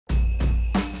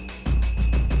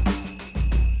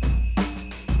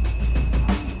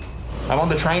I'm on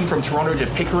the train from Toronto to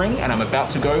Pickering and I'm about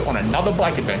to go on another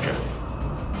bike adventure.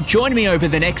 Join me over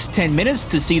the next 10 minutes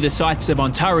to see the sights of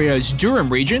Ontario's Durham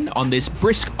region on this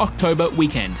brisk October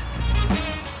weekend.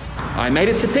 I made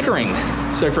it to Pickering.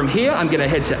 So from here, I'm gonna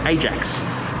head to Ajax.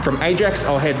 From Ajax,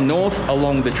 I'll head north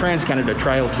along the Trans-Canada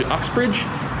Trail to Uxbridge,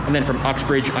 and then from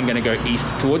Uxbridge, I'm gonna go east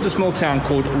towards a small town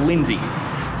called Lindsay.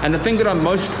 And the thing that I'm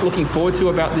most looking forward to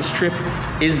about this trip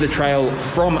is the trail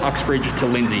from Uxbridge to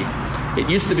Lindsay. It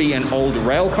used to be an old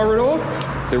rail corridor.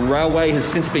 The railway has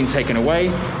since been taken away,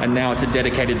 and now it's a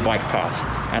dedicated bike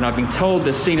path. And I've been told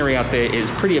the scenery out there is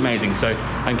pretty amazing, so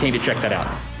I'm keen to check that out.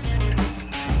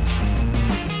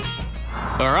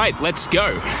 All right, let's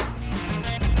go.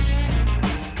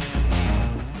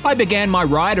 I began my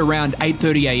ride around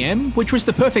 8:30 a.m, which was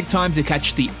the perfect time to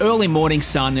catch the early morning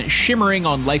sun shimmering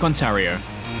on Lake Ontario.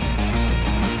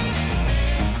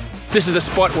 This is the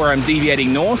spot where I'm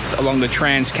deviating north along the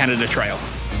Trans-Canada Trail.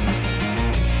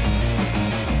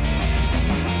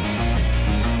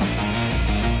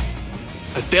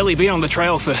 I've barely been on the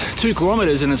trail for 2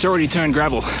 kilometers and it's already turned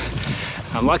gravel.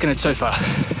 I'm liking it so far.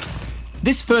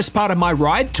 This first part of my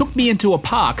ride took me into a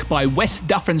park by West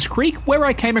Duffins Creek where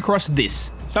I came across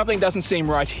this. Something doesn't seem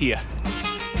right here.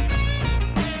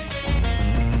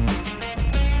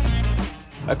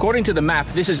 According to the map,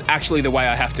 this is actually the way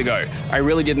I have to go. I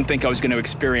really didn't think I was going to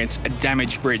experience a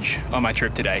damaged bridge on my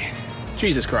trip today.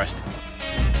 Jesus Christ.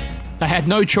 I had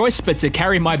no choice but to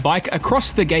carry my bike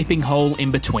across the gaping hole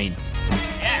in between.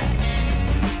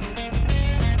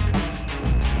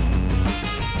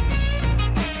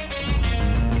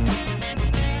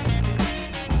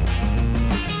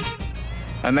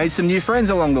 I made some new friends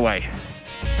along the way.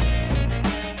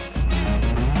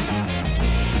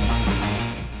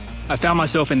 I found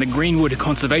myself in the Greenwood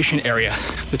Conservation Area.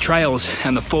 The trails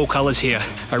and the fall colours here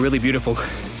are really beautiful.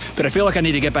 But I feel like I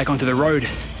need to get back onto the road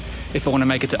if I want to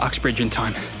make it to Uxbridge in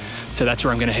time. So that's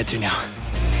where I'm going to head to now.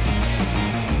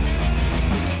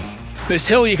 This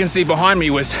hill you can see behind me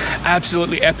was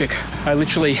absolutely epic. I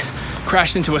literally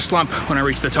crashed into a slump when I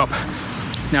reached the top.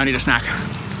 Now I need a snack.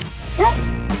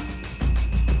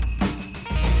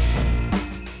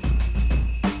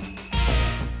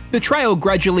 The trail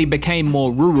gradually became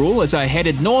more rural as I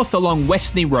headed north along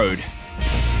Westney Road.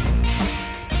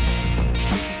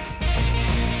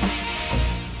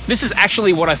 This is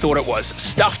actually what I thought it was.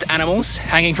 Stuffed animals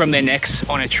hanging from their necks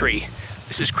on a tree.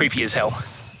 This is creepy as hell.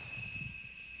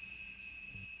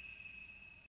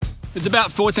 It's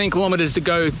about 14 kilometers to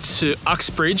go to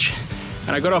Uxbridge,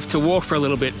 and I got off to walk for a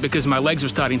little bit because my legs were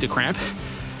starting to cramp.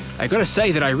 I gotta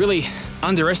say that I really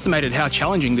underestimated how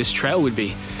challenging this trail would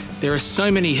be. There are so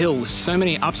many hills, so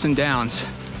many ups and downs.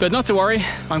 But not to worry,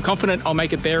 I'm confident I'll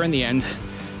make it there in the end,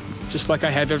 just like I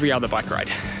have every other bike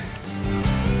ride.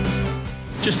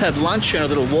 Just had lunch and a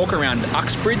little walk around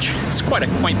Uxbridge. It's quite a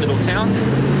quaint little town.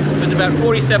 There's about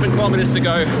 47 kilometers to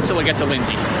go till I get to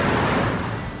Lindsay.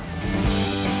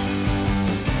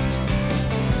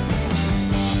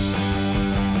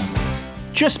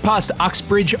 Just past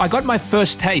Uxbridge, I got my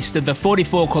first taste of the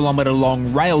 44-kilometre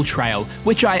long rail trail,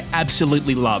 which I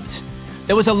absolutely loved.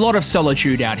 There was a lot of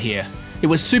solitude out here. It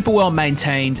was super well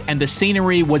maintained, and the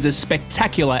scenery was as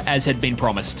spectacular as had been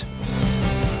promised.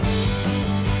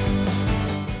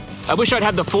 I wish I'd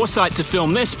had the foresight to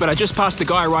film this, but I just passed a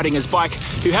guy riding his bike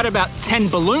who had about 10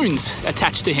 balloons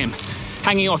attached to him,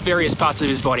 hanging off various parts of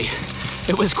his body.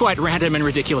 It was quite random and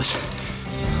ridiculous.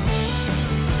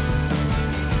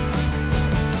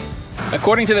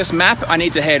 According to this map, I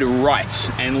need to head right,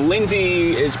 and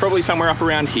Lindsay is probably somewhere up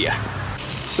around here.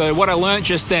 So what I learnt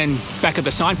just then, back at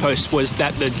the signpost, was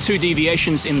that the 2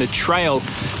 deviations in the trail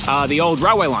are the old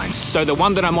railway lines. So the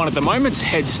one that I'm on at the moment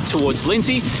heads towards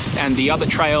Lindsay, and the other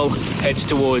trail heads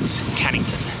towards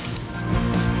Cannington.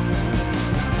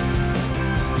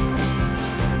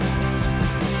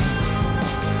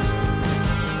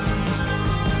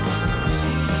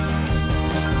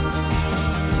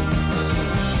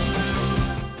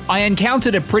 I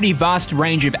encountered a pretty vast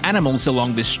range of animals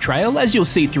along this trail, as you'll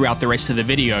see throughout the rest of the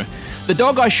video. The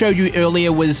dog I showed you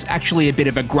earlier was actually a bit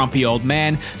of a grumpy old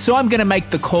man, so I'm gonna make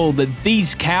the call that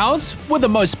these cows were the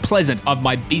most pleasant of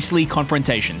my beastly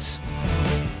confrontations.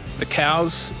 The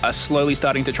cows are slowly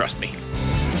starting to trust me.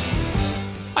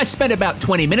 I spent about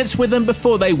 20 minutes with them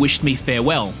before they wished me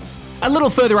farewell. A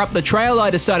little further up the trail, I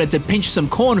decided to pinch some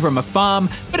corn from a farm,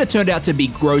 but it turned out to be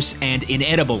gross and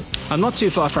inedible. I'm not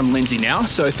too far from Lindsay now,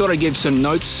 so I thought I'd give some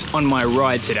notes on my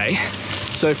ride today.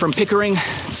 So from Pickering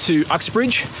to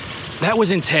Uxbridge, that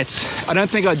was intense. I don't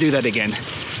think I'd do that again.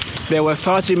 There were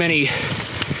far too many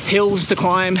hills to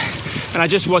climb, and I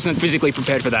just wasn't physically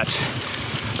prepared for that.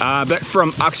 But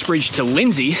from Uxbridge to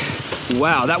Lindsay,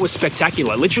 Wow, that was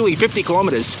spectacular. Literally 50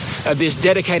 kilometers of this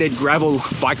dedicated gravel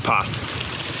bike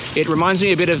path. It reminds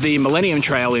me a bit of the Millennium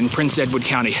Trail in Prince Edward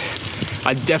County.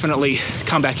 I'd definitely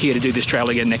come back here to do this trail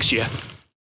again next year.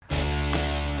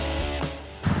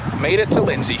 Made it to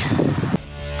Lindsay.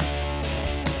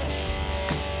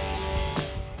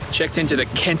 Checked into the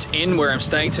Kent Inn where I'm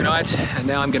staying tonight, and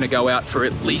now I'm gonna go out for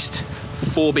at least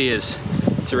 4 beers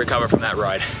to recover from that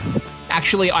ride.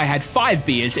 Actually, I had 5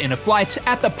 beers in a flight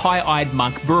at the Pie-Eyed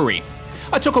Monk Brewery.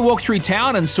 I took a walk through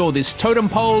town and saw this totem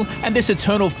pole and this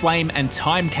eternal flame and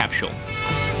time capsule.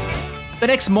 The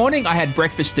next morning, I had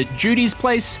breakfast at Judy's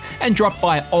place and dropped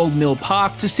by Old Mill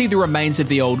Park to see the remains of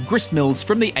the old grist mills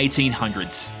from the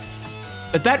 1800s.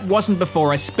 But that wasn't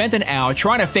before I spent an hour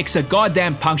trying to fix a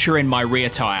goddamn puncture in my rear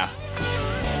tyre.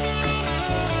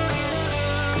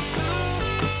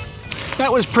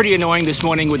 That was pretty annoying this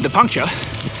morning with the puncture.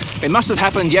 It must have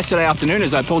happened yesterday afternoon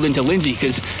as I pulled into Lindsay,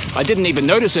 because I didn't even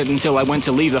notice it until I went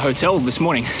to leave the hotel this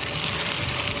morning.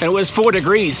 And it was 4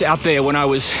 degrees out there when I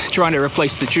was trying to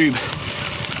replace the tube.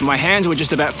 My hands were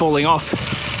just about falling off,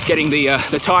 getting the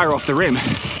tyre off the rim.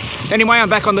 Anyway, I'm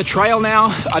back on the trail now.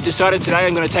 I've decided today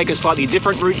I'm going to take a slightly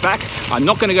different route back. I'm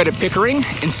not going to go to Pickering.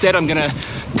 Instead, I'm going to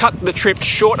cut the trip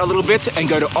short a little bit and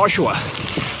go to Oshawa.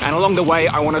 And along the way,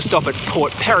 I want to stop at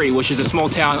Port Perry, which is a small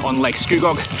town on Lake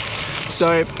Scugog.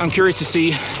 So I'm curious to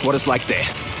see what it's like there.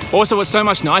 Also, it's so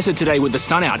much nicer today with the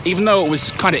sun out. Even though it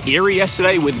was kind of eerie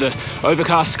yesterday with the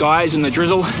overcast skies and the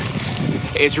drizzle,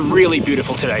 it's really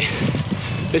beautiful today.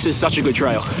 This is such a good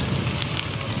trail.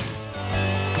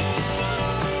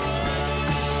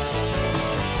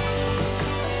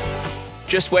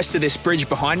 Just west of this bridge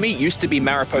behind me used to be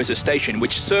Mariposa Station,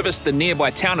 which serviced the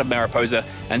nearby town of Mariposa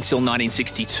until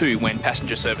 1962, when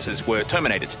passenger services were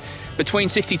terminated. Between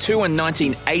 62 and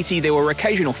 1980, there were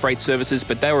occasional freight services,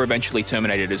 but they were eventually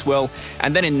terminated as well.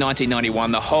 And then in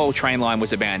 1991, the whole train line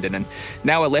was abandoned, and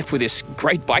now we're left with this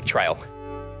great bike trail.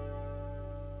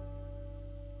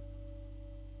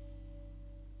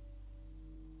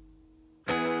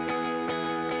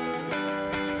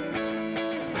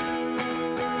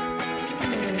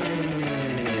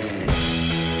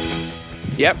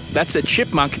 Yep, that's a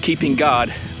chipmunk keeping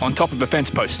guard on top of a fence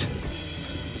post.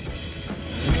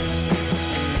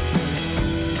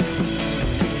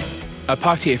 I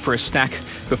parked here for a snack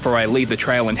before I leave the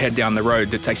trail and head down the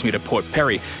road that takes me to Port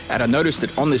Perry, and I noticed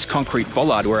that on this concrete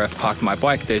bollard where I've parked my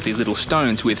bike, there's these little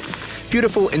stones with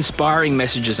beautiful, inspiring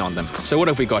messages on them. So what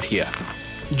have we got here?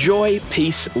 Joy,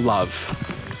 peace, love.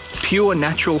 Pure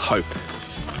natural hope.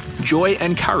 Joy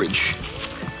and courage.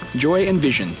 Joy and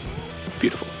vision.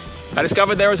 Beautiful. I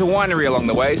discovered there was a winery along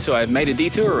the way, so I've made a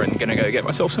detour and gonna go get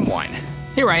myself some wine.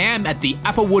 Here I am at the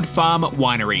Applewood Farm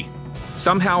Winery.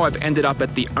 Somehow I've ended up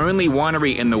at the only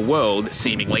winery in the world,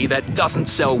 seemingly, that doesn't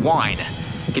sell wine.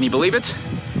 Can you believe it?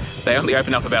 They only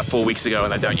opened up about 4 weeks ago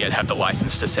and they don't yet have the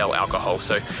license to sell alcohol,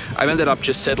 so I've ended up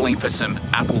just settling for some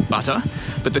apple butter.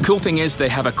 But the cool thing is they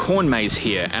have a corn maze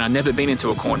here, and I've never been into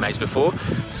a corn maze before,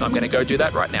 so I'm gonna go do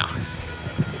that right now.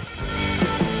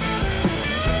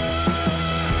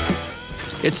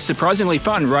 It's surprisingly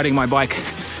fun riding my bike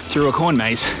through a corn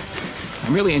maze.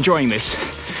 I'm really enjoying this,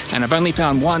 and I've only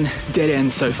found one dead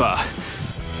end so far.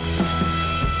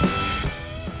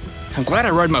 I'm glad I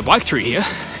rode my bike through here.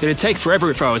 It'd take forever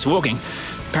if I was walking.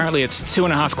 Apparently it's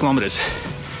 2.5 kilometers.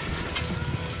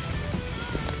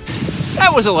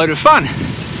 That was a load of fun.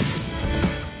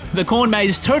 The corn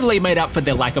maze totally made up for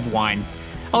their lack of wine.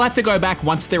 I'll have to go back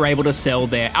once they're able to sell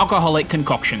their alcoholic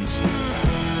concoctions.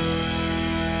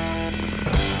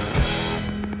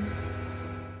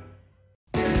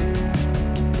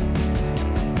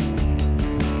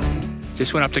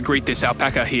 Just went up to greet this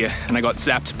alpaca here, and I got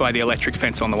zapped by the electric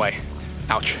fence on the way.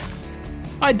 Ouch.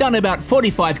 I'd done about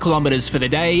 45 kilometers for the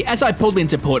day as I pulled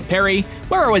into Port Perry,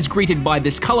 where I was greeted by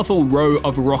this colourful row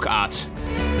of rock art.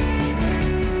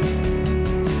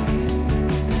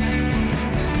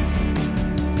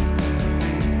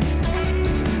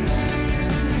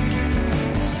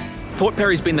 Port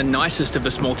Perry's been the nicest of the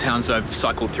small towns I've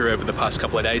cycled through over the past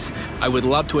couple of days. I would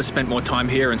love to have spent more time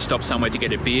here and stopped somewhere to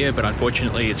get a beer, but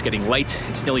unfortunately it's getting late.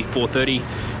 It's nearly 4:30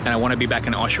 and I want to be back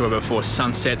in Oshawa before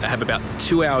sunset. I have about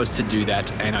 2 hours to do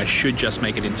that and I should just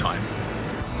make it in time.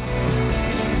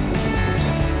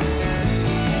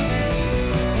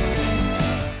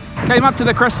 Came up to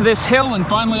the crest of this hill and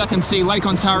finally I can see Lake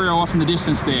Ontario off in the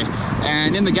distance there.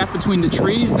 And in the gap between the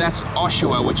trees, that's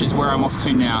Oshawa, which is where I'm off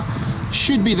to now.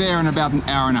 Should be there in about an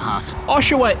hour and a half.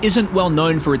 Oshawa isn't well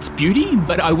known for its beauty,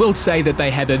 but I will say that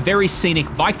they have a very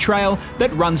scenic bike trail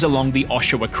that runs along the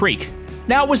Oshawa Creek.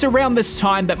 Now, it was around this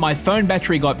time that my phone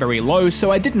battery got very low,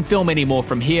 so I didn't film any more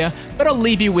from here, but I'll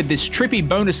leave you with this trippy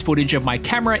bonus footage of my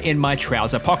camera in my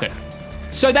trouser pocket.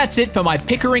 So that's it for my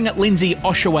Pickering Lindsay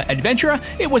Oshawa adventure.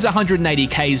 It was 180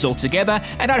 Ks altogether,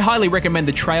 and I'd highly recommend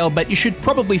the trail, but you should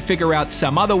probably figure out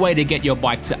some other way to get your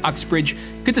bike to Uxbridge,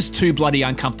 because it's too bloody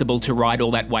uncomfortable to ride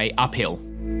all that way uphill.